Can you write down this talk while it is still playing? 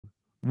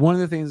One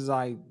of the things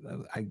I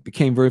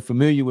became very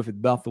familiar with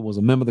at Bethel was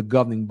a member of the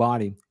governing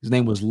body. His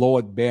name was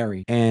Lloyd,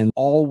 and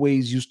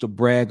always used to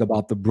brag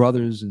about the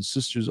brothers and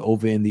sisters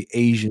over in the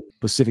Asian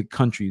Pacific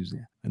countries.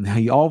 And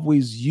he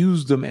always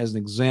used them as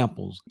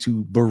examples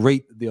to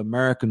berate the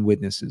American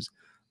witnesses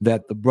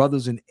that the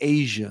brothers in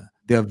Asia,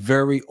 they're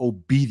very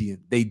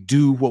obedient. They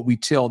do what we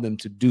tell them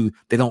to do.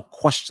 They don't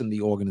question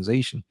the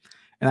organization.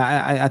 And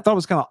I thought it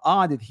was kind of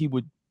odd that he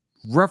would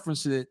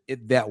reference it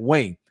that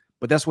way.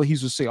 But that's what he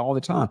used to say all the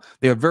time.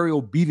 They are very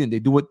obedient. They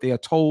do what they are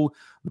told.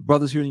 The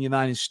brothers here in the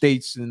United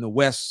States and in the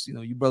West,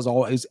 you brothers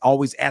are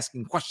always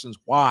asking questions.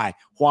 Why?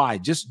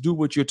 Just do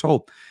what you're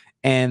told.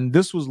 And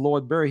this was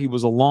Lloyd Berry. He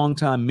was a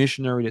longtime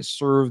missionary that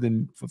served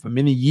for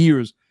many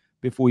years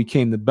before he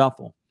came to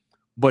Bethel.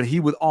 But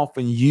he would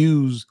often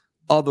use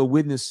other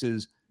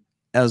witnesses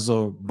as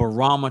a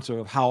barometer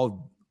of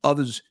how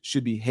others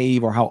should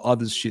behave or how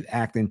others should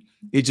act. And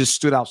it just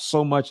stood out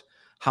so much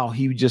how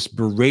he just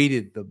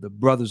berated the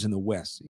brothers in the West.